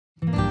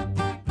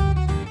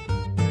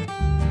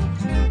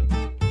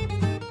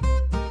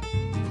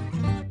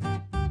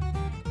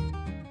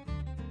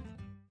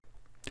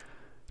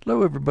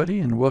Hello everybody,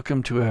 and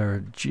welcome to our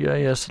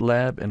GIS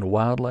lab and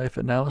wildlife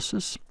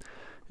analysis.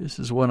 This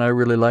is one I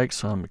really like,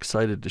 so I'm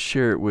excited to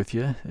share it with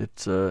you.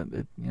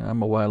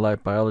 I'm a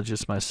wildlife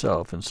biologist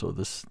myself, and so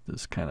this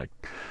kind of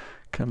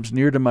comes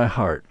near to my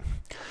heart.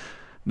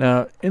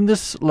 Now, in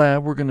this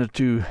lab, we're going to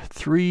do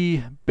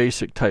three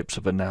basic types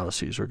of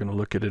analyses. We're going to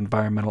look at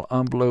environmental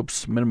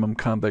envelopes, minimum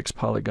convex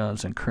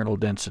polygons, and kernel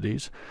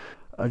densities.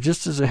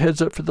 Just as a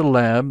heads up for the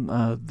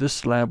lab,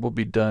 this lab will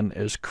be done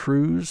as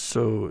crews,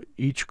 so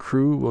each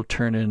crew will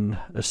turn in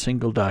a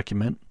single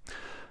document.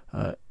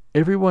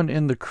 Everyone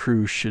in the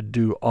crew should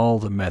do all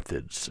the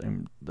methods.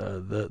 And,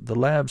 the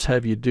labs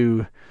have you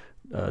do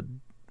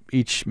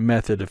each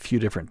method a few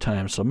different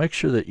times, so make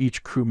sure that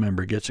each crew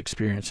member gets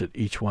experience at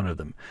each one of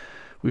them.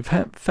 We've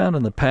found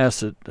in the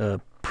past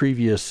that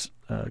previous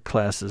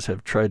classes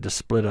have tried to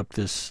split up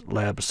this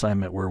lab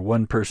assignment where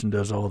one person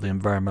does all the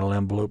environmental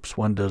envelopes,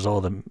 one does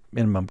all the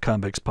minimum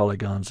convex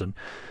polygons, and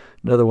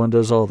another one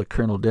does all the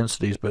kernel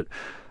densities. But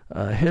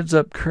heads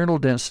up, kernel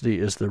density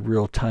is the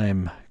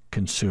real-time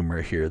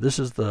consumer here. This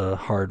is the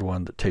hard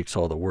one that takes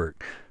all the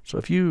work. So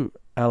if you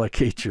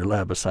allocate your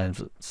lab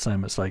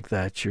assignments like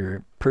that,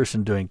 your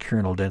person doing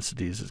kernel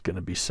densities is going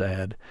to be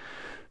sad.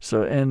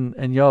 So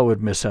and y'all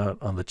would miss out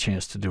on the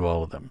chance to do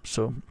all of them.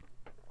 So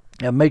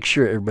make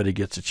sure everybody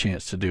gets a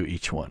chance to do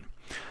each one.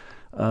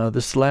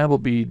 This lab will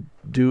be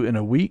due in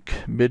a week,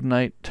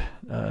 midnight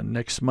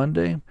next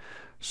Monday.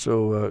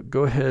 So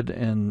go ahead,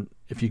 and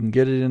if you can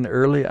get it in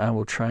early, I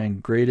will try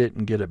and grade it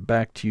and get it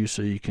back to you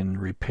so you can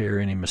repair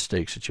any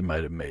mistakes that you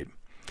might have made.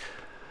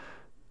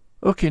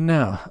 Okay,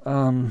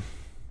 now,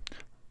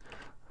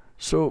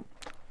 so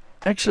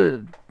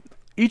actually,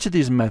 each of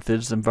these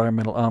methods, the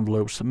environmental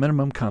envelopes, the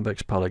minimum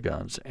convex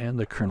polygons, and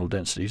the kernel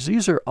densities,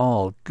 these are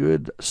all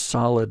good,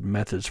 solid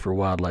methods for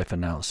wildlife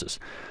analysis.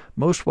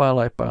 Most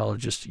wildlife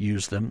biologists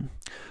use them.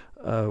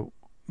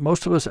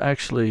 Most of us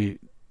actually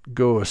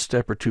go a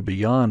step or two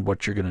beyond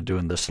what you're going to do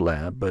in this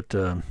lab, but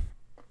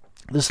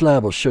this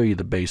lab will show you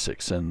the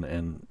basics,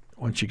 and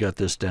once you got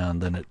this down,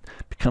 then it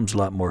becomes a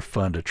lot more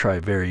fun to try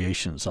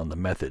variations on the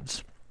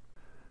methods.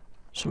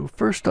 So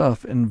first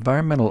off,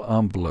 environmental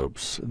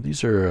envelopes.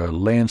 These are a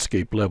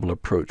landscape level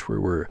approach where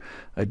we're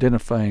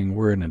identifying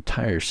where an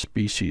entire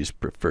species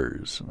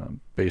prefers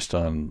based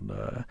on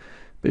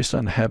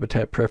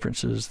habitat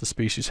preferences the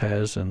species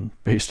has and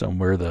based on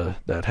where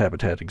that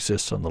habitat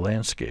exists on the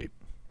landscape.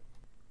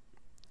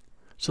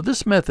 So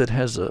this method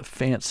has a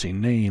fancy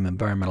name,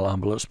 environmental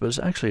envelopes, but it's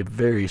actually a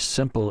very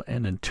simple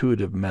and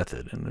intuitive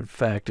method. And in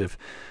fact,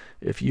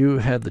 if you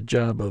had the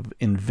job of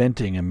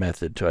inventing a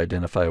method to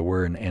identify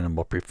where an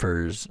animal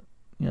prefers,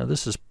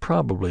 this is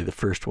probably the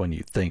first one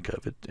you think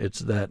of. It's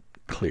that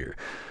clear.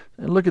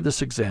 And look at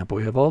this example.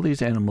 We have all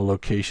these animal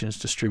locations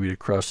distributed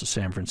across the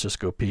San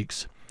Francisco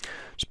peaks.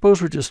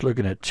 Suppose we're just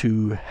looking at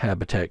two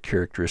habitat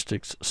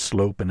characteristics,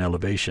 slope and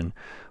elevation.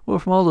 Well,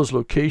 from all those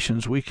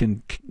locations, we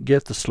can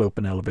get the slope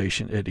and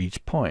elevation at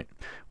each point.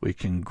 We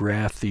can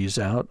graph these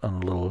out on a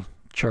little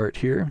chart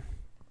here.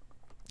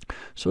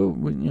 So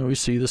we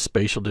see the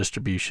spatial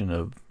distribution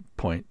of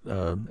point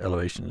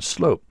elevation and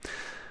slope.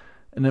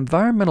 An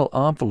environmental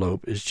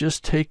envelope is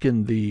just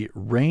taking the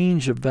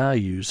range of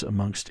values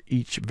amongst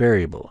each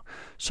variable.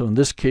 So in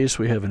this case,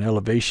 we have an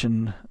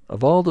elevation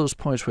of all those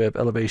points. We have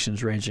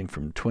elevations ranging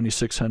from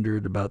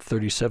 2,600 to about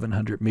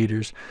 3,700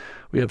 meters.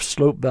 We have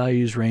slope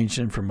values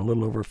ranging from a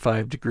little over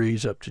 5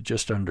 degrees up to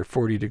just under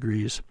 40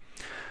 degrees.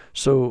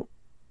 So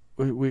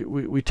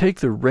we take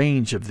the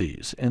range of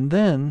these, and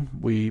then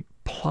we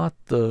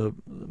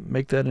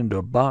make that into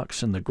a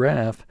box in the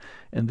graph,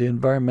 and the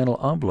environmental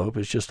envelope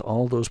is just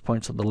all those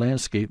points on the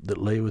landscape that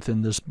lay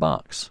within this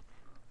box.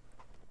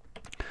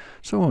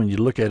 So when you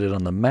look at it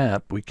on the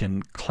map, we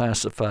can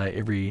classify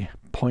every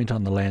point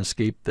on the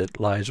landscape that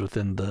lies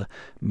within the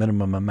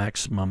minimum and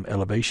maximum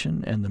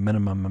elevation and the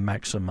minimum and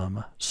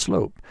maximum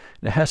slope.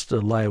 And it has to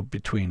lie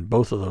between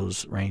both of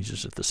those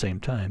ranges at the same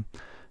time,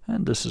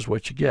 and this is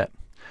what you get.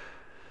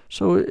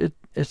 So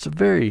it's a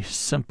very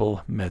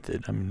simple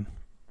method. I mean,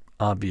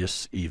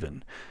 obvious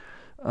even.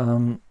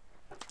 I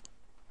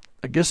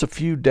guess a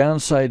few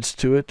downsides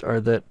to it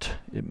are that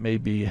it may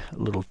be a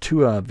little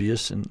too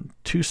obvious and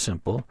too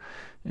simple.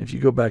 If you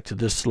go back to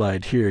this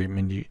slide here, I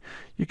mean,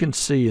 you can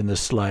see in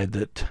this slide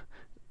that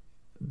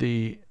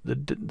the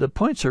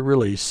points are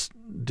really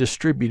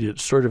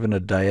distributed sort of in a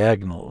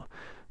diagonal.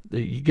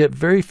 You get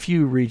very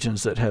few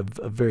regions that have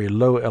a very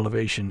low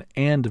elevation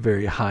and a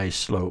very high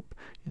slope.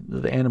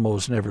 The animal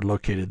is never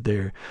located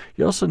there.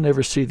 You also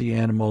never see the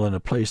animal in a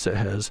place that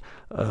has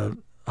a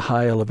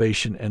high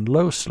elevation and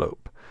low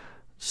slope.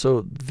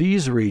 So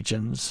these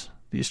regions,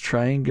 these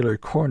triangular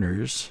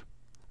corners,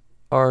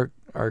 are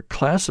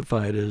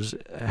classified as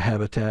a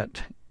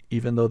habitat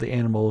even though the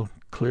animal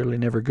clearly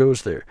never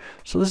goes there.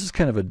 So this is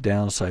kind of a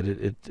downside.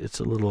 It's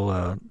a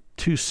little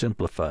too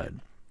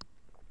simplified.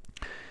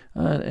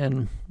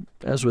 And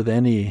as with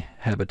any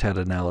habitat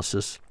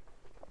analysis,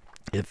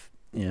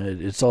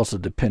 it's also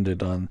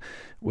dependent on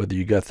whether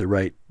you got the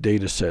right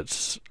data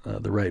sets,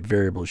 the right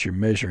variables you're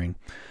measuring.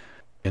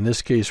 In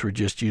this case, we're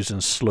just using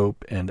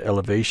slope and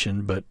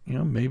elevation, but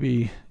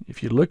maybe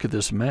if you look at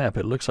this map,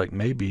 it looks like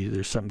maybe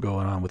there's something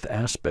going on with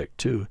aspect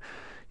too.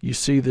 You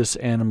see this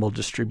animal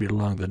distributed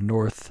along the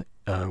north,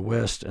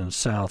 west, and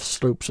south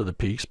slopes of the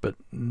peaks, but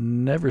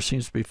never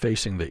seems to be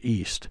facing the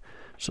east.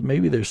 So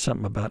maybe there's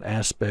something about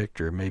aspect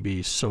or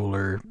maybe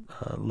solar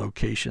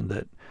location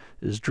that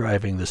is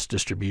driving this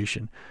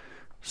distribution.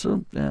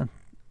 So the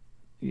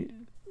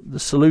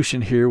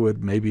solution here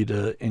would maybe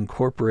to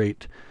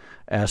incorporate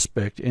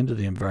aspect into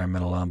the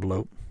environmental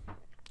envelope.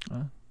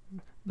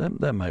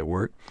 That might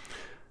work.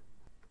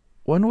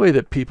 One way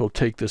that people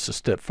take this a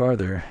step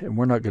farther, and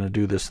we're not going to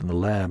do this in the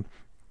lab,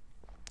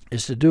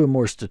 is to do a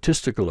more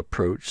statistical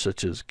approach,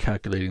 such as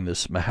calculating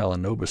this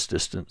Mahalanobis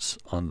distance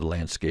on the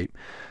landscape.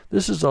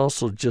 This is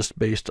also just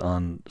based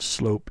on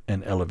slope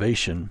and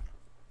elevation.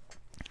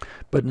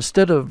 But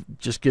instead of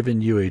just giving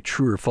you a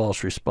true or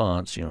false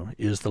response,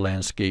 is the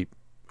landscape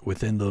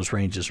within those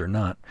ranges or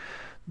not,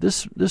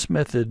 this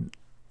method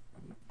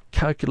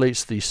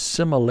calculates the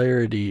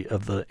similarity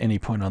of any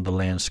point on the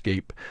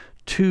landscape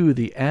to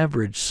the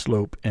average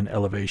slope and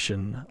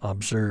elevation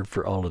observed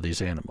for all of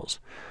these animals.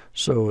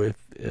 So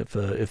if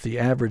the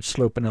average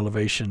slope and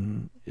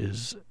elevation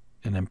is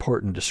an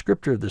important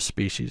descriptor of this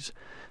species,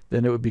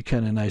 then it would be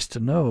kind of nice to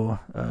know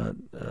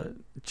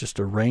just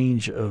a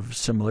range of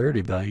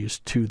similarity values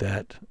to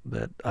that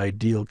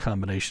ideal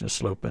combination of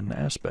slope and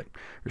aspect,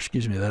 or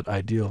excuse me, that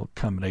ideal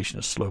combination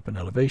of slope and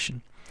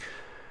elevation.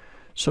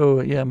 So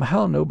yeah,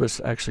 Mahalanobis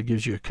actually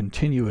gives you a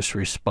continuous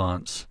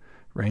response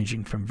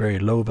ranging from very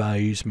low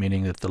values,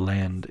 meaning that the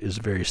land is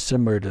very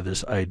similar to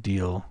this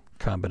ideal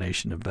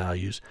combination of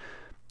values,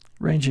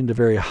 ranging to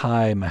very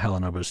high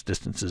Mahalanobis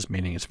distances,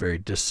 meaning it's very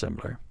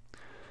dissimilar.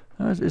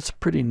 It's a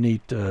pretty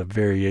neat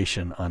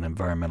variation on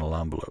environmental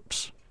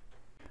envelopes.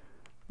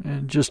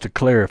 And just to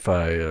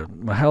clarify,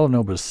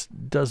 Mahalanobis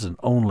doesn't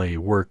only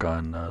work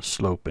on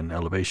slope and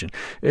elevation.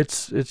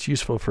 It's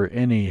useful for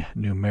any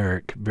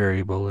numeric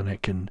variable, and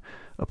it can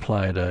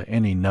apply to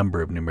any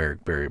number of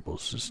numeric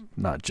variables. It's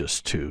not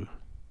just two.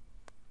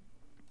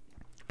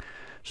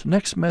 So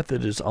next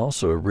method is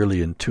also a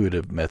really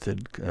intuitive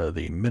method,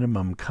 the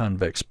minimum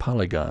convex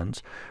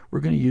polygons. We're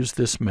going to use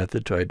this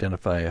method to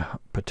identify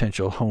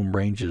potential home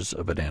ranges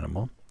of an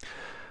animal.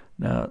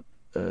 Now,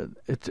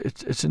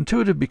 it's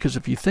intuitive because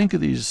if you think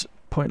of these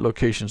point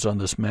locations on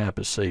this map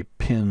as, say,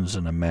 pins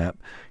in a map,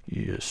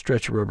 you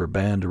stretch a rubber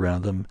band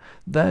around them,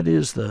 that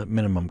is the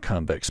minimum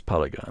convex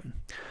polygon.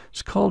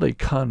 It's called a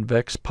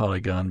convex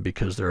polygon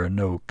because there are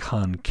no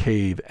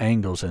concave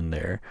angles in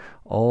there.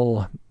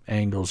 All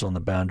angles on the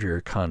boundary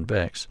are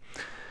convex.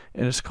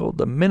 And it's called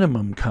the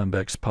minimum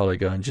convex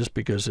polygon just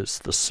because it's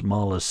the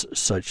smallest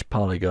such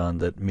polygon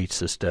that meets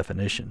this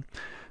definition.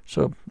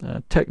 So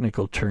a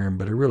technical term,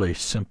 but a really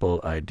simple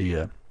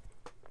idea.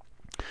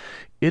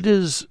 It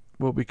is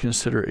what we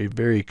consider a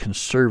very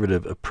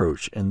conservative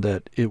approach in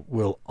that it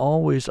will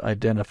always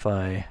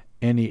identify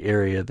any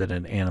area that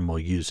an animal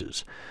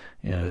uses.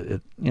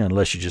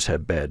 Unless you just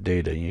have bad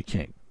data, you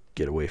can't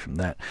get away from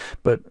that.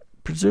 But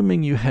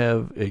presuming you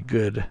have a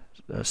good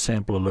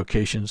sample of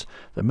locations,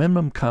 the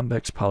minimum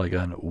convex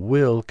polygon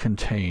will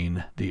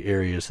contain the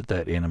areas that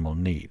that animal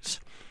needs.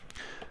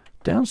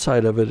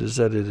 Downside of it is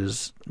that it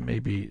is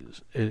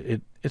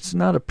it's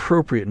not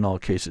appropriate in all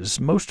cases. It's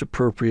most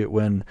appropriate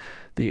when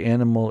the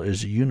animal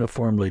is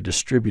uniformly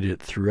distributed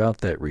throughout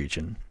that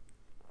region.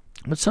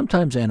 But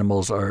sometimes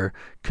animals are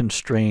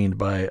constrained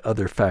by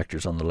other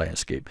factors on the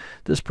landscape.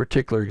 This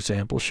particular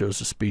example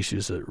shows a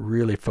species that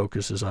really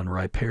focuses on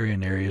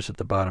riparian areas at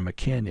the bottom of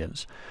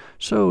canyons.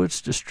 So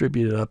it's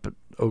distributed up at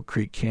Oak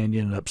Creek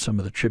Canyon and up some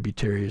of the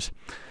tributaries.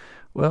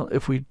 Well,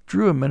 if we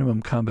drew a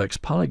minimum convex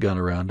polygon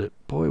around it,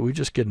 boy, we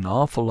just get an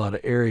awful lot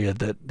of area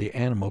that the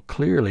animal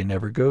clearly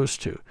never goes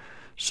to.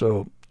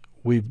 So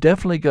we've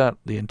definitely got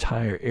the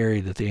entire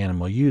area that the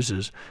animal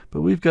uses,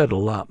 but we've got a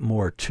lot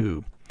more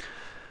too.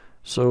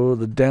 So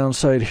the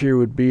downside here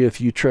would be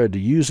if you tried to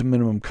use a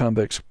minimum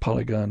convex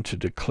polygon to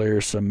declare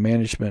some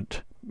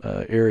management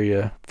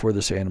area for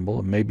this animal,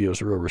 and maybe it was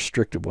a real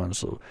restricted one,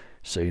 so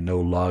say no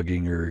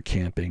logging or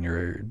camping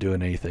or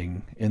doing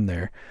anything in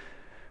there.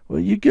 Well,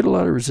 you get a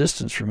lot of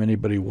resistance from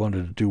anybody who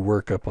wanted to do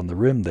work up on the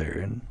rim there,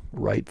 and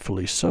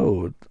rightfully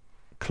so.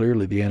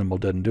 Clearly the animal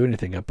doesn't do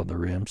anything up on the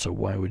rim, so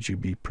why would you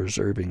be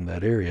preserving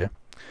that area?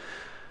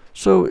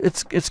 So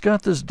it's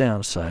got this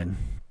downside,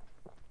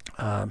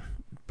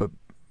 but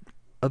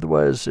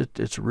otherwise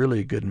it's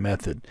really a good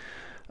method.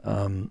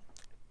 It's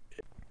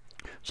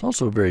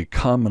also a very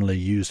commonly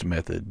used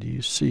method.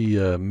 You see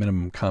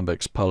minimum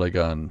convex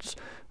polygons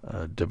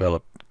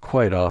developed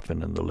quite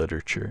often in the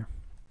literature.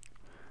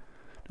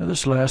 Now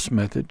this last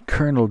method,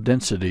 kernel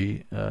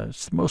density,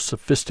 is the most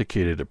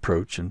sophisticated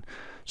approach, and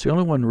it's the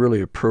only one really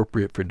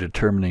appropriate for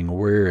determining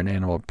where an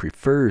animal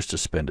prefers to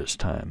spend its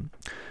time.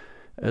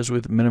 As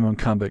with minimum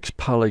convex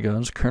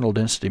polygons, kernel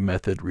density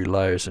method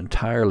relies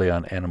entirely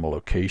on animal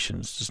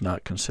locations, does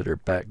not consider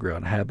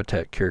background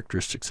habitat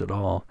characteristics at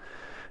all.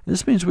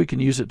 This means we can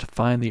use it to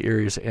find the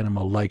areas the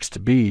animal likes to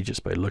be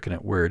just by looking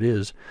at where it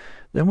is.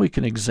 Then we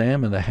can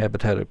examine the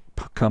habitat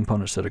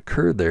components that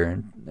occur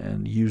there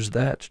and use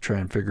that to try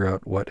and figure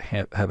out what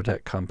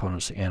habitat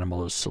components the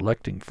animal is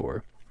selecting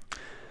for.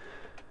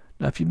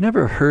 Now, if you've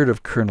never heard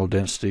of kernel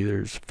density,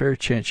 there's a fair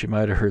chance you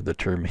might have heard the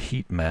term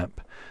heat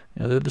map.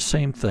 They're the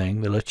same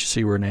thing. They let you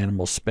see where an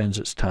animal spends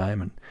its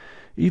time, and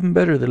even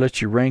better, they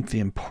let you rank the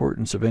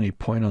importance of any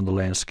point on the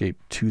landscape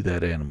to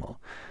that animal.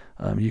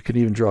 You can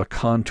even draw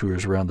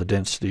contours around the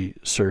density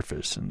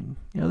surface, and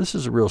this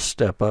is a real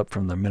step up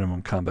from the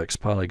minimum convex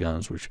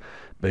polygons, which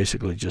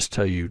basically just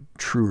tell you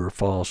true or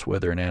false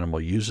whether an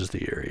animal uses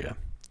the area.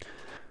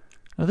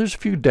 Now, there's a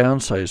few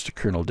downsides to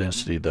kernel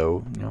density,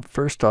 though.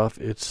 First off,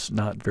 it's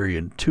not very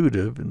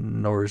intuitive,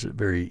 and nor is it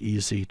very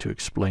easy to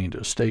explain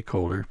to a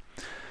stakeholder.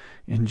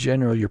 In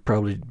general, you're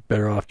probably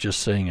better off just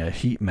saying a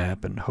heat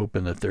map and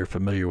hoping that they're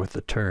familiar with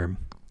the term.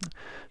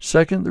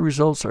 Second, the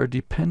results are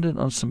dependent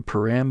on some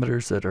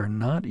parameters that are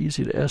not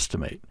easy to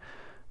estimate.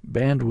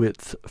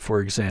 Bandwidth,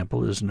 for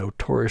example, is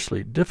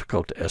notoriously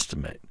difficult to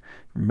estimate.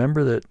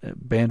 Remember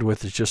that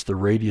bandwidth is just the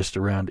radius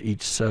around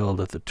each cell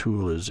that the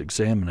tool is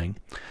examining,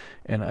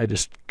 and I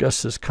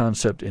discuss this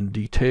concept in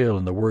detail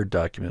in the Word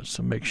document,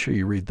 so make sure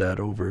you read that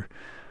over.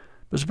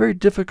 But it's very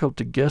difficult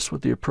to guess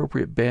what the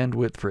appropriate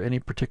bandwidth for any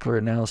particular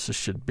analysis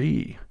should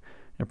be.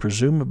 And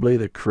presumably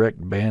the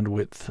correct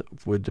bandwidth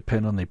would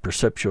depend on the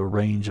perceptual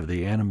range of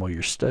the animal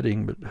you're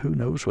studying, but who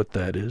knows what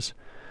that is?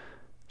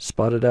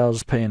 Spotted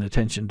owls paying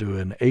attention to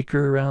an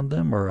acre around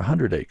them or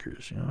 100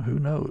 acres? Who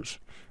knows?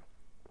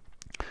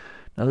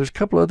 Now, there's a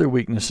couple other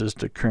weaknesses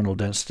to kernel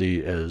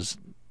density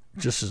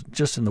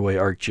just in the way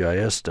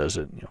ArcGIS does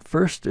it.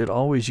 First, it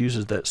always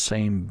uses that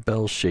same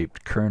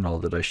bell-shaped kernel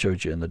that I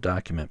showed you in the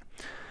document.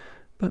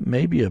 But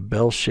maybe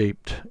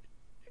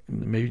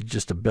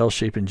just a bell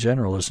shape in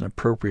general isn't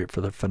appropriate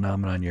for the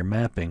phenomenon you're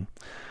mapping.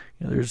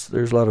 There's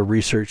a lot of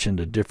research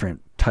into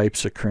different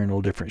types of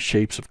kernel, different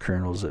shapes of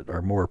kernels that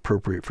are more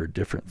appropriate for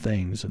different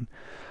things, and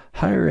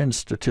higher end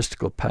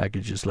statistical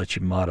packages let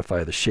you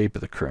modify the shape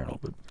of the kernel,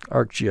 but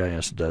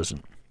ArcGIS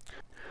doesn't.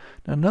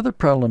 Now, another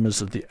problem is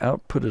that the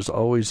output is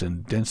always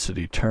in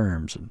density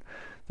terms, and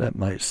that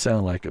might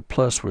sound like a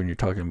plus when you're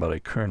talking about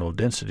a kernel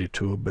density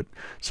tool, but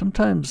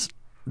sometimes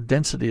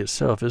density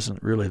itself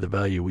isn't really the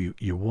value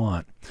you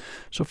want.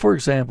 So, for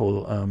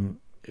example,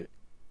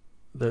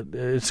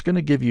 it's going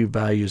to give you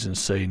values in,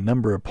 say,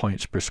 number of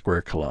points per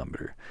square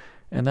kilometer.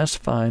 And that's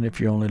fine if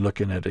you're only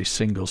looking at a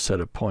single set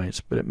of points,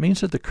 but it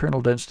means that the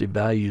kernel density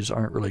values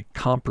aren't really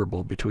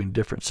comparable between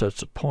different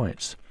sets of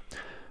points.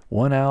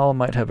 One owl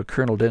might have a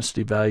kernel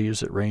density values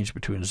that range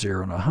between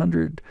 0 and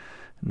 100.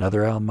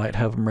 Another owl might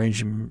have them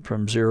ranging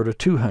from 0 to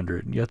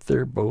 200, and yet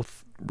they're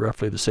both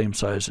roughly the same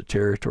size of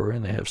territory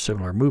and they have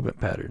similar movement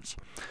patterns.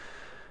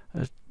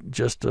 It's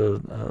just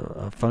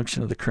a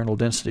function of the kernel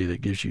density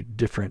that gives you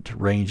different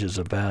ranges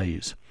of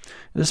values.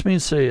 This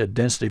means, say, a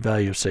density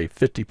value of, say,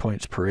 50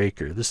 points per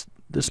acre.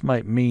 This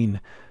might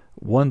mean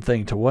one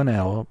thing to one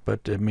owl,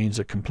 but it means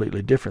a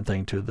completely different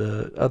thing to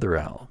the other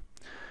owl.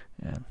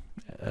 And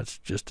that's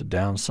just a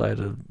downside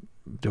of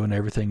doing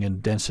everything in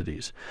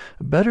densities.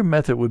 A better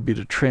method would be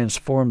to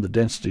transform the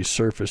density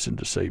surface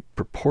into, say,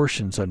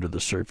 proportions under the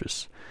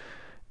surface.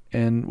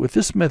 And with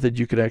this method,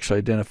 you could actually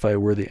identify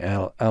where the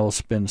owl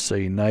spends,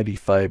 say,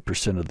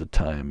 95% of the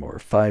time or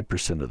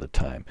 5% of the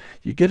time.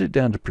 You get it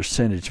down to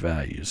percentage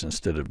values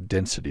instead of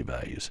density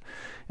values.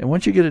 And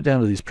once you get it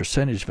down to these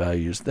percentage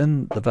values,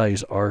 then the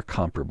values are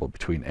comparable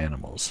between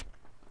animals.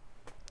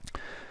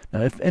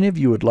 Now, if any of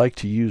you would like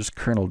to use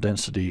kernel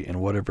density in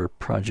whatever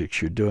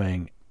projects you're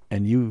doing,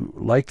 and you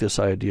like this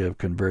idea of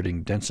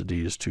converting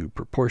densities to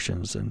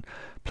proportions, then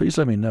please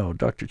let me know.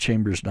 Dr.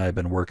 Chambers and I have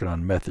been working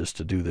on methods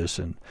to do this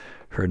in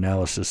her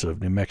analysis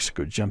of New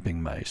Mexico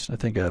jumping mice. I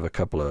think I have a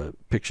couple of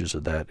pictures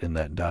of that in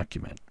that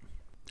document.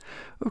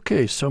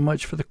 Okay, so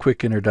much for the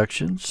quick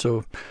introduction.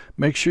 So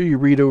make sure you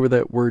read over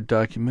that Word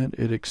document.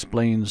 It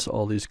explains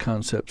all these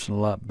concepts in a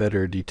lot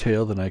better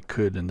detail than I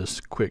could in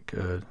this quick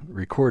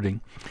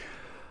recording.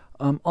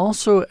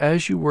 Also,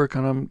 as you work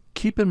on them,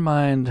 keep in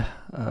mind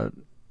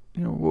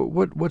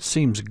what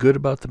seems good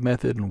about the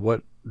method and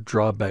what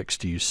drawbacks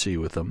do you see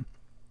with them,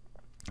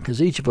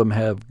 because each of them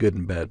have good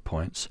and bad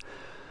points.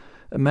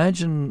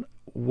 Imagine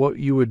what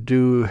you would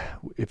do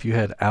if you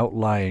had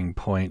outlying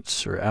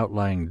points or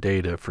outlying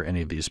data for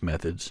any of these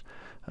methods.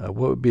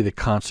 What would be the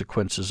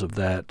consequences of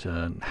that,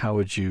 and how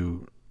would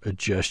you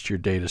adjust your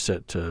data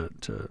set to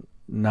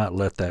not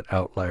let that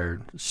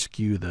outlier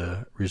skew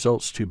the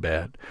results too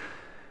bad?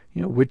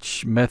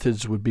 Which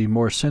methods would be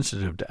more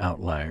sensitive to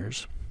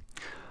outliers?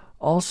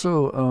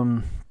 Also,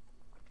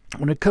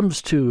 when it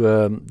comes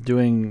to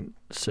doing,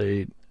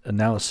 say,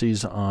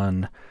 analyses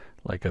on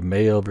like a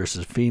male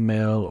versus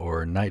female,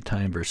 or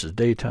nighttime versus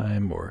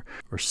daytime, or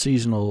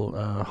seasonal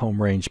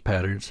home range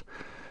patterns,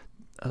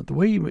 the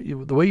way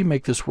you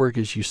make this work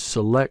is you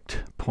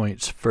select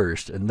points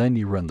first and then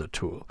you run the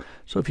tool.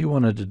 So if you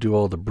wanted to do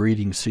all the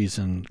breeding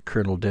season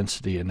kernel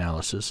density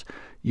analysis,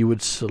 you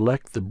would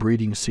select the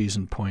breeding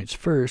season points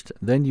first,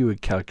 then you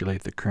would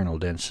calculate the kernel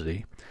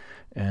density.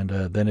 And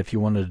then if you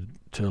wanted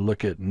to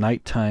look at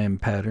nighttime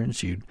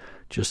patterns, you'd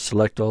just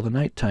select all the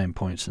nighttime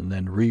points and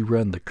then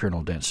rerun the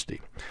kernel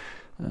density.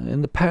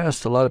 In the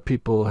past, a lot of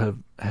people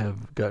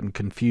have gotten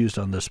confused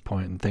on this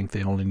point and think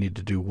they only need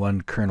to do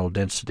one kernel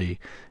density,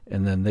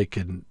 and then they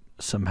can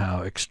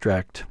somehow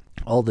extract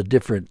all the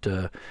different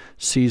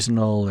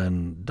seasonal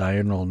and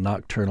diurnal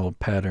nocturnal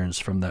patterns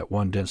from that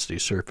one density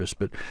surface.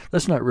 But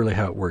that's not really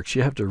how it works.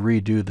 You have to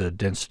redo the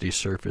density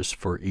surface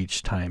for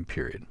each time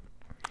period.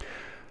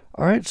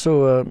 All right,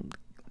 so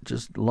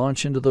just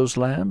launch into those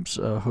labs.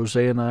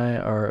 Jose and I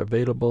are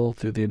available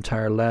through the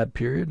entire lab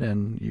period,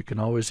 and you can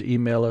always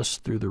email us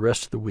through the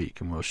rest of the week,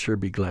 and we'll sure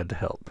be glad to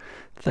help.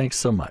 Thanks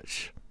so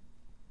much.